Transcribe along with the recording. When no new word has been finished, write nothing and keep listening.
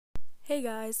Hey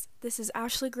guys, this is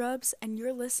Ashley Grubbs, and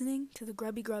you're listening to The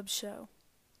Grubby Grubbs Show.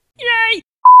 Yay!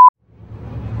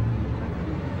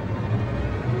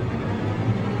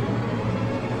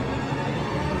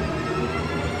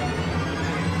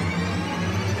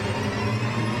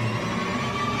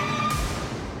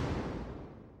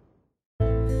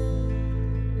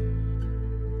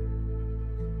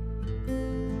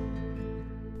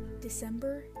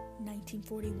 December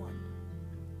 1941.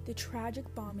 The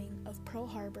tragic bombing of Pearl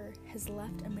Harbor has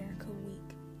left America weak.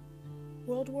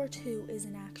 World War II is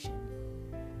in action.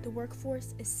 The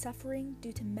workforce is suffering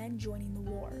due to men joining the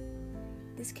war.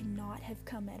 This cannot have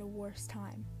come at a worse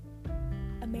time.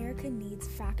 America needs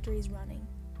factories running.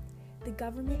 The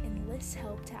government enlists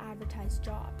help to advertise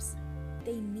jobs.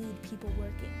 They need people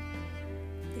working.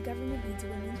 The government needs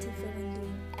women to fill in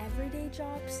doing everyday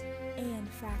jobs and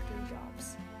factory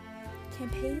jobs.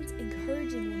 Campaigns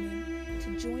encouraging women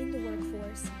to join the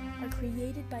workforce are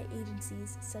created by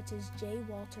agencies such as J.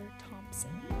 Walter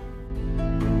Thompson.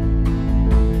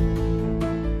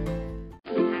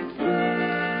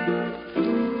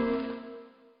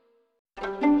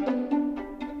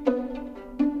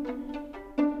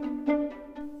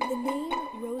 The name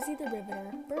Rosie the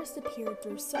Riveter first appeared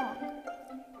through song.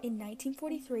 In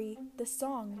 1943, the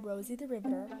song Rosie the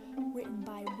Riveter, written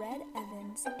by Red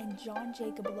Evans and John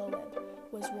Jacob Loeb,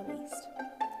 was released.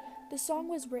 The song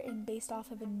was written based off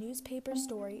of a newspaper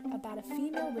story about a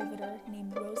female riveter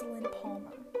named Rosalind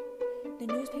Palmer. The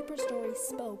newspaper story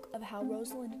spoke of how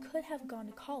Rosalind could have gone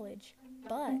to college,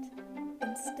 but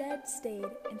instead stayed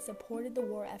and supported the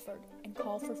war effort and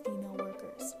called for female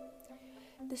workers.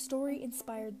 The story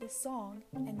inspired the song,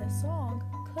 and the song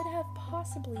could have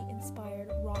possibly inspired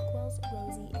Rockwell's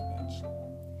Rosie image.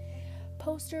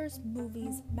 Posters,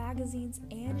 movies, magazines,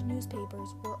 and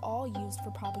newspapers were all used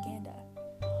for propaganda.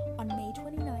 On May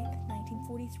 29,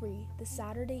 1943, the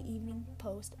Saturday Evening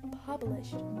Post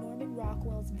published Norman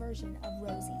Rockwell's version of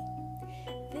Rosie.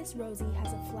 This Rosie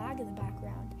has a flag in the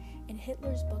background and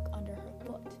Hitler's book under her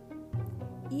foot.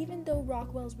 Even though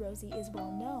Rockwell's Rosie is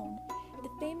well known, the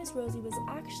famous Rosie was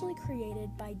actually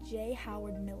created by J.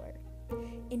 Howard Miller.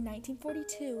 In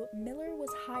 1942, Miller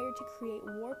was hired to create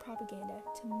war propaganda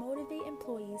to motivate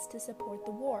employees to support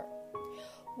the war.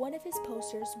 One of his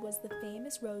posters was the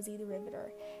famous Rosie the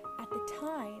Riveter. At the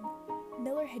time,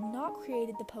 Miller had not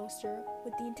created the poster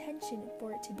with the intention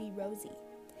for it to be Rosie.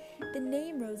 The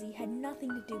name Rosie had nothing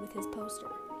to do with his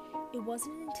poster. It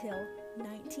wasn't until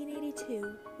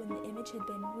 1982 when the image had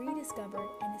been rediscovered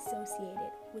and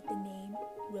associated with the name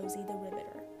Rosie the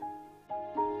Riveter.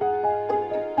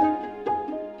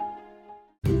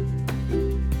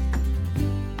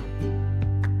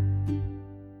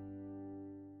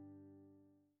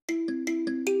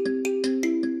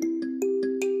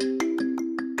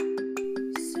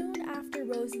 Soon after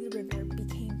Rosie the Riveter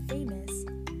became famous,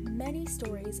 many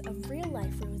stories of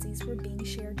real-life Rosies were being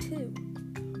shared too.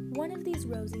 One of these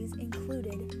Rosies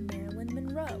included Marilyn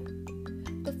Monroe.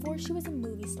 Before she was a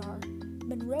movie star,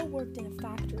 Monroe worked in a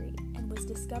factory and was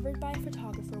discovered by a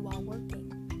photographer while working.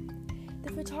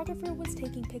 The photographer was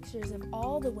taking pictures of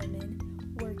all the women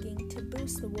working to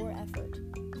boost the war effort.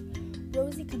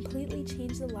 Rosie completely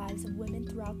changed the lives of women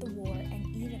throughout the war and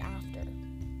even after.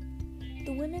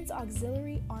 The Women's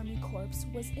Auxiliary Army Corps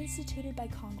was instituted by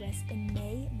Congress in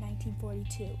May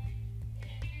 1942.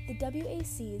 The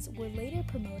WACs were later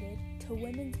promoted to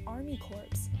Women's Army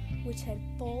Corps, which had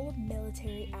full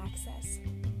military access.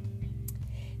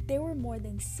 There were more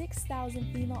than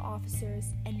 6,000 female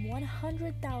officers and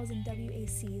 100,000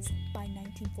 WACs by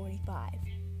 1945.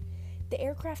 The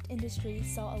aircraft industry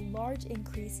saw a large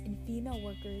increase in female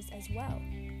workers as well.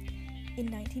 In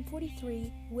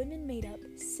 1943, women made up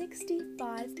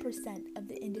 65% of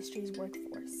the industry's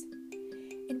workforce.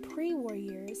 In pre-war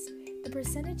years, the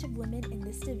percentage of women in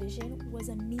this division was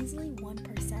a measly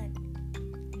 1%.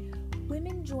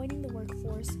 Women joining the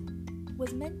workforce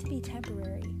was meant to be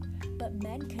temporary, but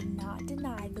men could not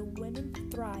deny the women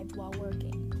thrived while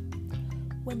working.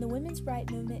 When the women's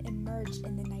rights movement emerged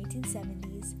in the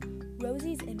 1970s,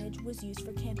 Rosie's image was used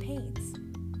for campaigns.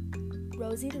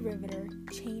 Rosie the Riveter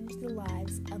changed the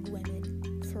lives of women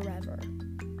forever.